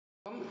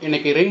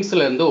இன்னைக்கு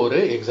ரிங்ஸ்ல இருந்து ஒரு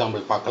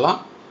எக்ஸாம்பிள் பார்க்கலாம்.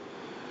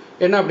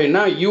 என்ன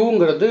அப்படின்னா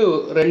யூங்கிறது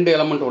ரெண்டு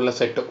எலிமெண்ட் உள்ள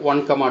செட்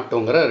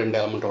 1,2ங்கிற ரெண்டு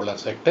எலிமெண்ட் உள்ள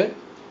செட்டு.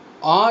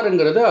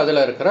 ஆறுங்கிறது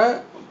அதில் இருக்கிற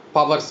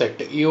பவர்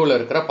செட், யூவில்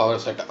இருக்கிற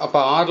பவர் செட்.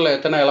 அப்போ ஆறில்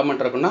எத்தனை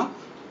எலிமெண்ட் இருக்குன்னா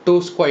 2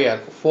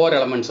 ஸ்கொயர் 4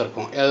 எலிமெண்ட்ஸ்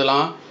இருக்கும்.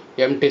 எதெல்லாம்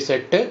empty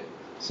set,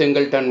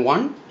 singleton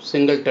 1,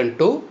 singleton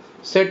 2,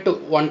 set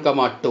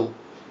 1,2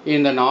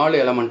 இந்த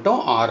 4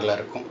 எலிமெண்ட்டும் ஆறில்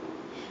இருக்கும்.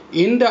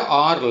 இந்த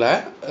ஆறில்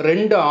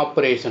ரெண்டு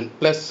ஆப்ரேஷன்,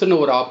 ப்ளஸ்ன்னு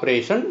ஒரு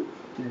ஆப்ரேஷன்,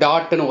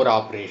 டாட்னு ஒரு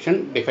ஆப்ரேஷன்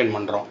டிஃபைன்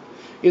பண்ணுறோம்.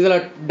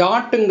 இதில்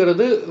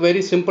டாட்டுங்கிறது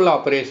வெரி சிம்பிள்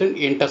ஆப்ரேஷன்,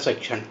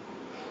 இன்டர்செக்ஷன்.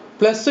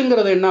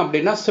 ப்ளஸ்ஸுங்கிறது என்ன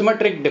அப்படின்னா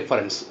சிமெட்ரிக்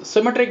டிஃபரன்ஸ்.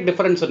 சிமெட்ரிக்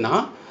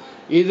டிஃபரன்ஸ்னால்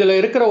இதில்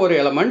இருக்கிற ஒரு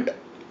எலமெண்ட்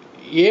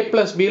ஏ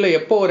ப்ளஸ் பியில்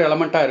எப்போ ஒரு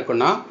எலமெண்ட்டாக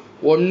இருக்குன்னா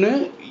ஒன்று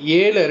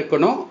ஏல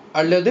இருக்கணும்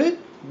அல்லது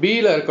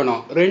பியில்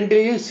இருக்கணும்.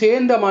 ரெண்டுலேயும்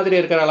சேர்ந்த மாதிரி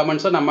இருக்கிற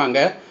எலமெண்ட்ஸை நம்ம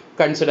அங்கே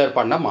கன்சிடர்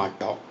பண்ண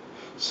மாட்டோம்.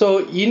 ஸோ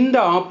இந்த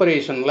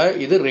ஆப்ரேஷனில்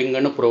இது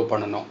ரிங்குன்னு ப்ரூவ்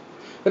பண்ணணும்.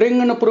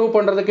 ரிங்குன்னு ப்ரூவ்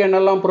பண்ணுறதுக்கு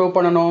என்னெல்லாம் ப்ரூவ்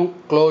பண்ணணும்?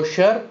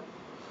 க்ளோஷர்,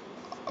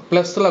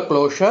 ப்ளஸில்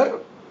க்ளோஷர்,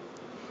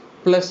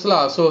 ப்ளஸில்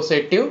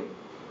அசோசியேட்டிவ்,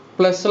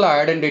 ப்ளஸில்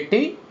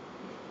ஐடென்டிட்டி,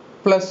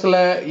 ப்ளஸில்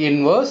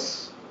இன்வர்ஸ்,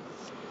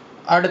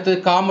 அடுத்து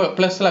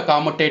ப்ளஸில்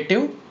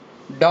commutative,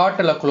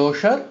 டாட்டில்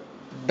closure,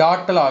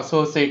 டாட்டில்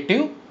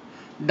associative,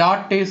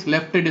 dot is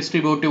left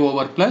distributive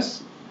over plus,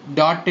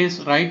 dot is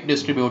right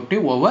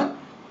distributive over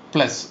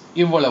plus.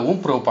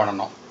 இவ்வளவும் ப்ரூவ்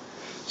பண்ணணும்.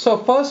 ஸோ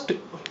ஃபர்ஸ்ட்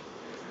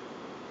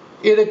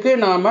இதுக்கு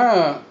நாம்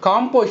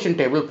காம்போசிஷன்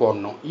டேபிள்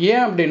போடணும்.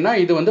 ஏன் அப்படின்னா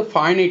இது வந்து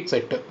ஃபைனைட்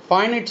செட்டு.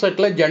 ஃபைனைட்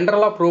செட்டில்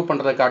ஜென்ரலாக ப்ரூவ்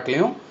பண்ணுறதை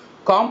காட்டிலையும்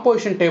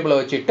காம்போசிஷன் டேபிளை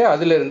வச்சுட்டு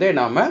அதிலிருந்தே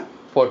நாம்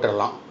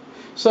போட்டுடலாம்.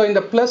 ஸோ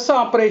இந்த ப்ளஸ்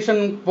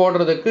ஆப்ரேஷன்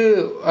போடுறதுக்கு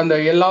அந்த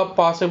எல்லா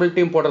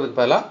பாசிபிலிட்டியும் போடுறதுக்கு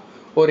பதிலாக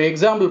ஒரு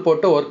எக்ஸாம்பிள்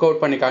போட்டு ஒர்க்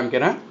அவுட் பண்ணி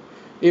காமிக்கிறேன்.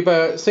 இப்போ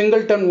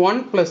சிங்கிள்டன்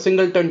 1 ப்ளஸ்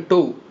சிங்கிள்டன்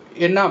 2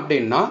 என்ன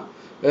அப்படின்னா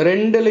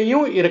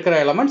ரெண்டுலேயும் இருக்கிற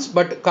எலமெண்ட்ஸ்,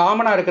 பட்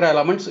காமனாக இருக்கிற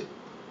எலமெண்ட்ஸ்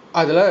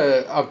அதில்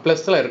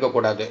ப்ளஸில்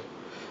இருக்கக்கூடாது.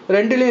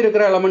 ரெண்டுலேயும்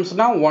இருக்கிற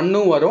எலமெண்ட்ஸ்னால்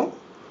 1ம் வரும்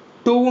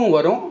 2வும்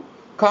வரும்.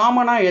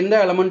 காமனாக எந்த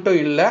எலமெண்ட்டும்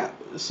இல்லை.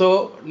 ஸோ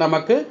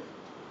நமக்கு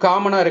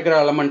காமனாக இருக்கிற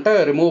எலமெண்ட்டை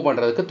ரிமூவ்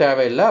பண்ணுறதுக்கு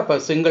தேவையில்லை. அப்போ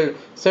சிங்கிள்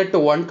செட்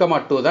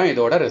 1,2 தான்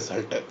இதோட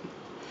ரிசல்ட்டு.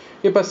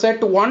 இப்போ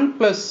செட் 1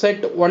 ப்ளஸ்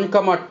செட்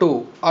 1,2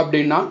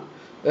 அப்படின்னா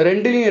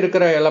ரெண்டுலேயும்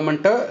இருக்கிற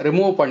எலமெண்ட்டை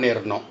ரிமூவ்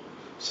பண்ணிடணும்.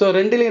 ஸோ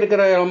ரெண்டுலேயும்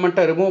இருக்கிற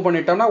எலமெண்ட்டை ரிமூவ்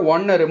பண்ணிட்டோம்னா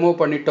 1 ரிமூவ்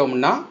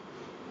பண்ணிட்டோம்னா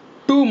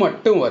 2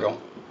 மட்டும்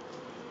வரும்.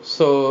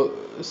 ஸோ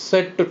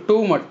செட்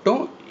 2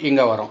 மட்டும்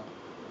இங்கே வரும்.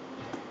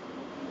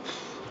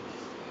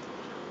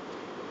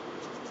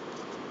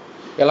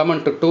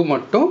 எலமெண்ட் 2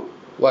 மட்டும்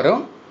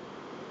வரும்.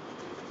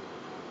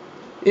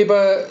 இப்போ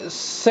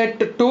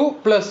செட் 2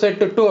 ப்ளஸ்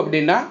செட் 2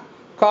 அப்படின்னா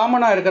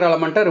காமனாக இருக்கிற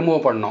எலமெண்ட்டை ரிமூவ்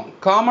பண்ணோம்.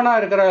 காமனாக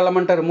இருக்கிற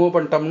எலமெண்ட்டை ரிமூவ்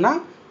பண்ணிட்டோம்னா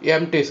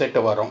எம்டி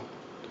செட்டு வரும்.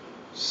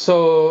 ஸோ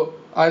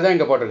அதுதான்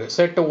இங்கே போட்டிருக்கு.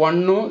 செட்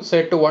 1ம்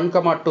செட்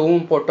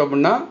 1,2வும்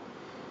போட்டோம்னா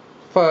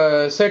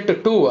செட்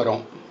 2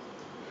 வரும்.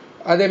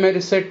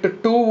 அதேமாரி செட்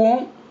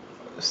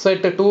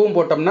 2வும்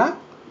போட்டோம்னா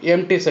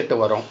எம்டி செட்டு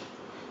வரும்.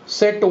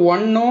 செட்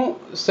 1ம்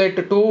செட்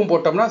 2வும்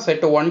போட்டோம்னா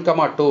செட்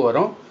 1,2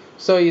 வரும்.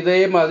 ஸோ இதே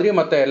மாதிரி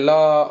மற்ற எல்லா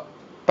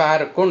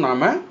பேருக்கும்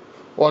நாம்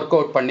ஒர்க்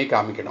அவுட் பண்ணி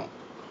காமிக்கணும்.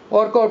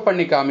 ஒர்க் அவுட்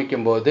பண்ணி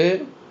காமிக்கும்போது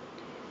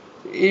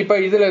இப்போ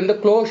இதிலேருந்து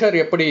க்ளோஷர்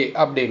எப்படி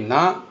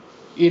அப்படின்னா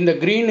இந்த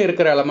க்ரீன்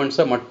இருக்கிற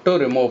எலமெண்ட்ஸை மட்டும்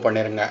ரிமூவ்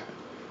பண்ணிடுங்க.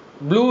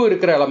 ப்ளூ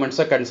இருக்கிற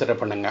எலமெண்ட்ஸை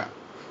கன்சிடர் பண்ணுங்கள்.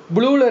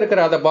 ப்ளூவில்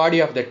இருக்கிற அந்த பாடி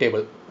ஆஃப் த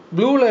டேபிள்,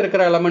 ப்ளூவில்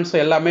இருக்கிற எலமெண்ட்ஸ்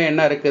எல்லாமே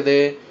என்ன இருக்குது?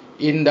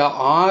 இந்த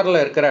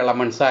ஆறில் இருக்கிற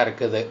எலமெண்ட்ஸாக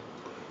இருக்குது.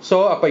 ஸோ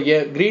அப்போ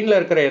க்ரீனில்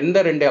இருக்கிற எந்த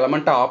ரெண்டு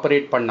எலமெண்ட்டை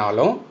ஆப்ரேட்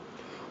பண்ணாலும்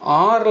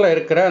ஆறில்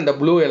இருக்கிற அந்த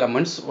ப்ளூ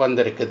எலமெண்ட்ஸ்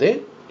வந்திருக்குது.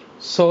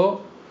 So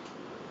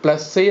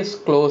plus is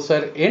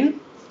closer in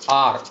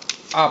R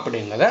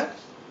அப்படிங்கிறத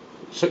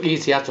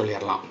ஈஸியாக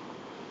சொல்லிடலாம்.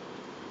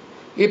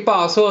 இப்போ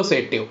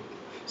அசோசியேட்டிவ்,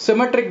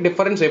 சிமெட்ரிக்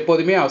டிஃபரன்ஸ்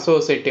எப்போதுமே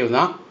அசோசியேட்டிவ்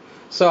தான்.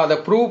 ஸோ அதை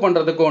ப்ரூவ்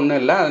பண்ணுறதுக்கு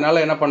ஒன்றும் இல்லை.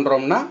 அதனால் என்ன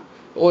பண்ணுறோம்னா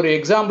ஒரு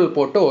எக்ஸாம்பிள்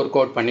போட்டு ஒர்க்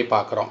அவுட் பண்ணி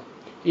பார்க்குறோம்.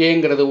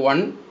 ஏங்கிறது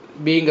 1,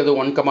 பிங்கிறது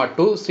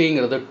 1,2,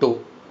 சிங்கிறது 2.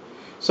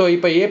 ஸோ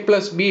இப்போ ஏ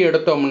ப்ளஸ் பி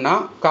எடுத்தோம்னா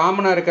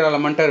காமனாக இருக்கிற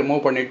எலமெண்ட்டை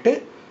ரிமூவ் பண்ணிவிட்டு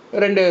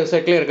ரெண்டு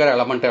செட்லேயும் இருக்கிற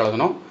எலமெண்ட்டை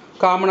எழுதணும்.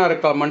 காமனாக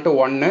இருக்கிற எலமெண்ட்டு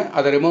 1,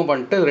 அதை ரிமூவ்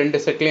பண்ணிட்டு ரெண்டு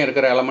செட்லேயும்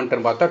இருக்கிற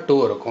எலமெண்ட்டுன்னு பார்த்தா 2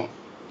 இருக்கும்.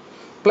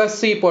 ப்ளஸ்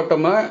சி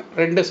போட்டோம்னா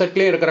ரெண்டு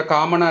செட்லேயும் இருக்கிற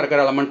காமனாக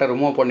இருக்கிற எலமெண்ட்டை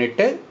ரிமூவ்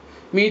பண்ணிவிட்டு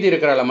மீதி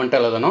இருக்கிற எலமெண்ட்டை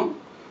எழுதணும்.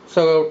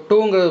 ஸோ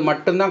 2ங்கிறது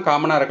மட்டும்தான்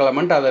காமனாக இருக்கிற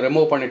எலமெண்ட், அதை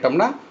ரிமூவ்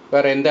பண்ணிட்டோம்னா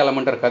வேறு எந்த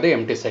எலமெண்ட் இருக்காது,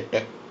 எம்டி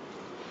செட்டு.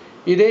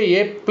 இதே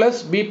ஏ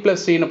ப்ளஸ் பி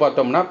ப்ளஸ் சின்னு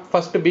பார்த்தோம்னா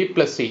first B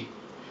plus C,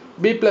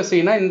 B plus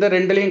சினா இந்த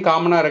ரெண்டுலேயும்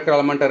காமனாக இருக்கிற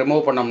எலமெண்ட்டை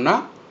ரிமூவ் பண்ணோம்னா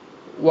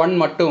 1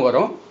 மட்டும்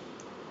வரும்.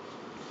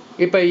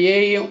 இப்போ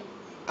ஏயும்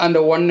அந்த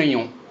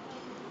 1ஐயும்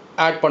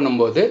ஆட்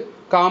பண்ணும்போது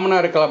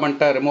காமனாக இருக்கிற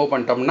எலமெண்ட்டை ரிமூவ்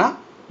பண்ணிட்டோம்னா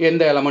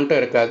எந்த எலமெண்ட்டும்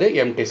இருக்காது,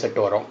 எம்டி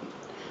செட் வரும்.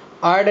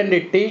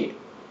 ஐடென்டிட்டி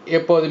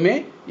எப்போதுமே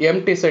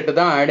எம்டி செட்டு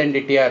தான்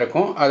ஐடென்டிட்டியாக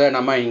இருக்கும். அதை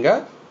நம்ம இங்கே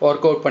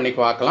ஒர்க் அவுட் பண்ணி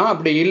பார்க்கலாம்.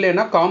 அப்படி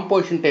இல்லைன்னா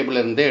காம்போசிஷன்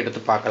டேபிள் இருந்து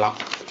எடுத்து பார்க்கலாம்.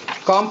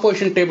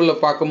 காம்போசிஷன்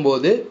டேபிளில்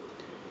பார்க்கும்போது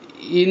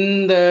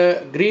இந்த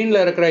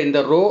க்ரீனில் இருக்கிற இந்த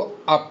ரோ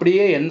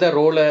அப்படியே எந்த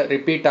ரோவில்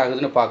ரிப்பீட்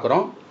ஆகுதுன்னு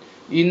பார்க்குறோம்.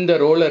 இந்த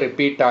ரோவில்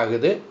ரிப்பீட்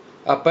ஆகுது.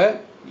 அப்போ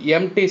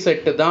எம்டி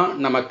செட்டு தான்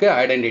நமக்கு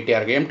ஐடென்டிட்டியாக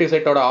இருக்குது. எம்டி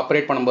செட்டோட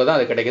ஆப்ரேட் பண்ணும்போது தான்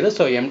அது கிடைக்குது.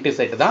 ஸோ எம்டி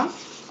செட்டு தான்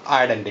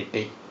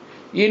ஐடென்டிட்டி.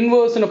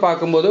 இன்வர்ஸ்னு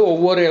பார்க்கும்போது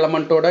ஒவ்வொரு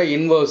எலமெண்ட்டோட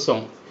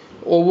இன்வர்ஸும்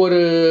ஒவ்வொரு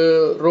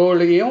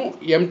ரோலையும்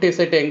எம்டி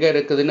செட் எங்கே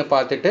இருக்குதுன்னு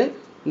பார்த்துட்டு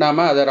நாம்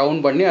அதை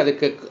ரவுண்ட் பண்ணி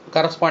அதுக்கு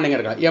கரஸ்பாண்டிங்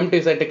இருக்கலாம். எம்டி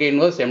செட்டுக்கு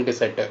இன்வர்ஸ் எம்டி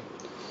செட்டு,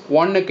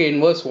 1க்கு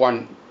இன்வர்ஸ் 1,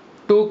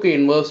 2க்கு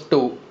இன்வர்ஸ்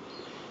 2,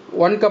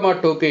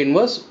 1,2க்கு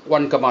இன்வர்ஸ்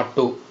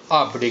 1,2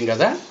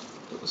 அப்படிங்கிறத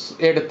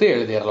எடுத்து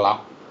எழுதிடலாம்.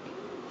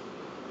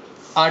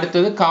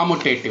 அடுத்தது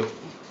காமுட்டேட்டிவ்.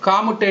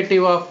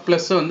 காமுட்டேட்டிவ் ஆஃப்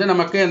ப்ளஸ் வந்து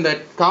நமக்கு இந்த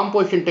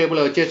காம்போசிஷன்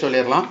டேபிளை வச்சே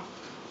சொல்லிடலாம்.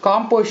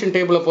 காம்போசிஷன்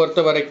டேபிளை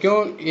பொறுத்த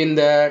வரைக்கும்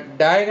இந்த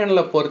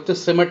டயகனலை பொறுத்து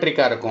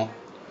சிமெட்ரிக்காக இருக்கும்.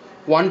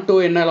 1 2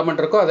 என்ன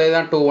எலமெண்ட் இருக்கோ அதே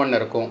தான் 2 1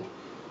 இருக்கும்.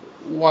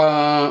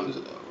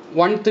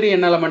 1 3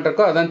 என்ன எலமெண்ட்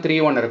இருக்கோ அதான் 3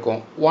 1 இருக்கும்.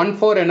 1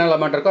 4 என்ன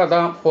எலமெண்ட் இருக்கோ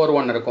அதான் 4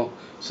 1 இருக்கும்.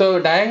 ஸோ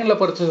டயகனலை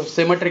பொறுத்து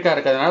சிமெட்ரிக்காக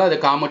இருக்கிறதுனால அது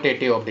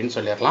காமுட்டேட்டிவ் அப்படின்னு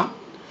சொல்லிடலாம்.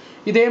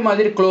 இதே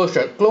மாதிரி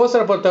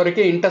க்ளோஸரை பொறுத்த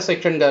வரைக்கும்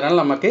இன்டர்செக்ஷனுங்கிறதுனால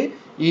நமக்கு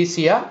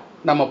ஈஸியாக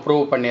நம்ம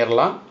ப்ரூவ்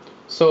பண்ணிடலாம்.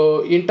 ஸோ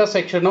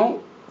இன்டர்செக்ஷனும்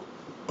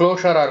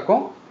க்ளோஷராக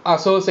இருக்கும்.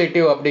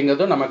 அசோசியேட்டிவ்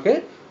அப்படிங்கிறதும் நமக்கு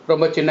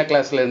ரொம்ப சின்ன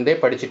கிளாஸ்லேருந்தே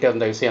படிச்சுட்டு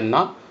இருந்த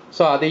விஷயம்தான்.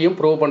 ஸோ அதையும்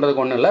ப்ரூவ்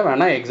பண்ணுறதுக்கு ஒன்றும் இல்லை,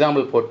 வேணால்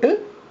எக்ஸாம்பிள் போட்டு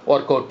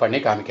ஒர்க் அவுட் பண்ணி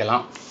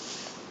காமிக்கலாம்.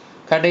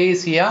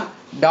 கடைசியாக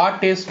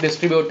dot is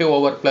distributive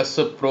over plus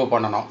prove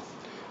பண்ணணும்.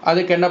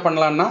 அதுக்கு என்ன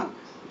பண்ணலான்னா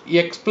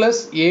X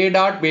plus A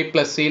dot B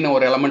plus சின்னு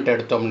ஒரு எலமெண்ட்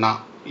எடுத்தோம்னா,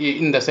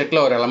 இந்த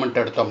செட்டில் ஒரு எலமெண்ட்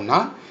எடுத்தோம்னா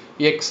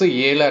எக்ஸு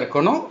ஏல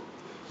இருக்கணும்,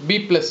 பி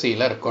ப்ளஸ்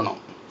சியில் இருக்கணும்.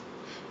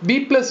 பி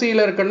ப்ளஸ்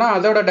சியில் இருக்குன்னா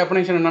அதோட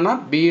டெஃபினேஷன் என்னென்னா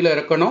பியில்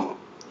இருக்கணும்,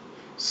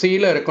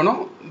 சியில் இருக்கணும்,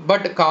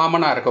 பட்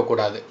காமனாக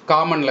இருக்கக்கூடாது,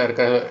 காமனில்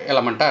இருக்கிற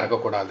எலமெண்ட்டாக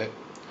இருக்கக்கூடாது.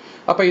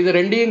 அப்போ இது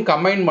ரெண்டையும்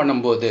கம்பைன்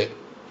பண்ணும்போது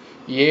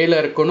ஏல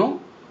இருக்கணும்,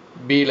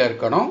 பியில்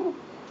இருக்கணும்,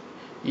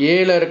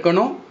 ஏல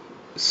இருக்கணும்,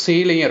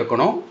 சிலையும்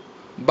இருக்கணும்,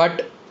 பட்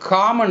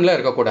காமனில்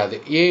இருக்கக்கூடாது.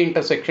 ஏ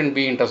இன்டர்செக்ஷன்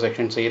பி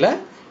இன்டர்செக்ஷன் சியில்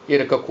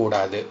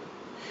இருக்கக்கூடாது.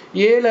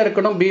 ஏல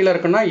இருக்கணும் பியில்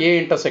இருக்கணும்னா ஏ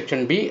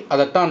இன்டர்செக்ஷன் பி,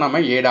 அதைத்தான்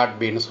நம்ம ஏ டாட்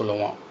பின்னு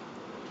சொல்லுவோம்.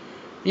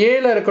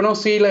 ஏல இருக்கணும்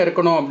சியில்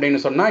இருக்கணும் அப்படின்னு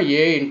சொன்னால்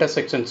ஏ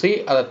இன்டர்செக்ஷன் சி,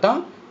 அதைத்தான்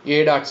ஏ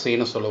டாட்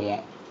சின்னு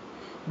சொல்லுவோம்.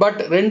 பட்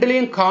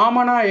ரெண்டுலேயும்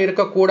காமனாக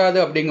இருக்கக்கூடாது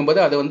அப்படிங்கும்போது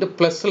அது வந்து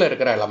ப்ளஸில்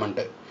இருக்கிற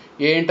எலமெண்ட்டு.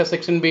 ஏ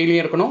இன்டர்செக்ஷன்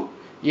பிலையும் இருக்கணும்,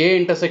 ஏ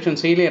இன்டர்செக்ஷன்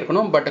சிலையும்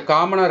இருக்கணும், பட்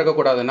காமனாக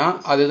இருக்கக்கூடாதுன்னா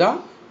அதுதான்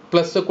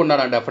ப்ளஸ்ஸுக்கு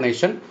உண்டான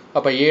டெஃபினேஷன்.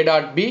 அப்போ A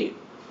dot B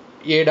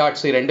A dot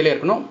C ரெண்டுலேயும்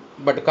இருக்கணும்,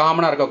 பட்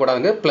காமனாக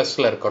இருக்கக்கூடாதுங்க,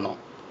 ப்ளஸில் இருக்கணும்.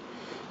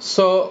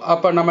 ஸோ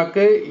அப்போ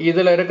நமக்கு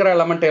இதில் இருக்கிற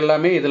எலமெண்ட்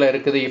எல்லாமே இதில்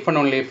இருக்குது. If and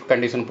only if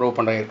condition prove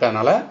பண்ணுற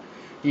இருக்கிறதுனால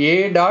A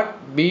dot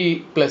B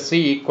plus C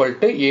equal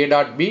to A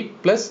dot B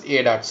plus A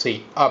dot C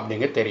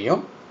அப்படிங்க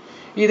தெரியும்.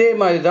 இதே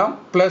மாதிரி தான்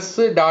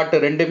ப்ளஸ்ஸு டாட்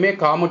ரெண்டுமே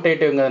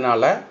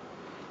காமுட்டேட்டிவ்ங்கிறதுனால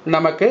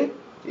நமக்கு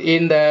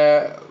இந்த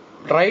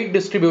ரைட்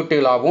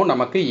டிஸ்ட்ரிபியூட்டிவ்லாகவும்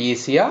நமக்கு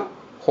ஈஸியாக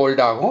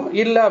ஹோல்ட் ஆகும்.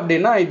 இல்லை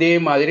அப்படின்னா இதே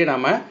மாதிரி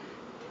நம்ம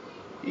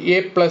ஏ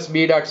ப்ளஸ்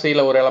பி டாட்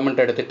சியில் ஒரு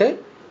எலமெண்ட் எடுத்துகிட்டு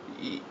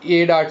A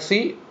dot C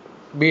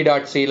B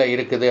dot சியில்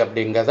இருக்குது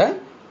அப்படிங்கிறத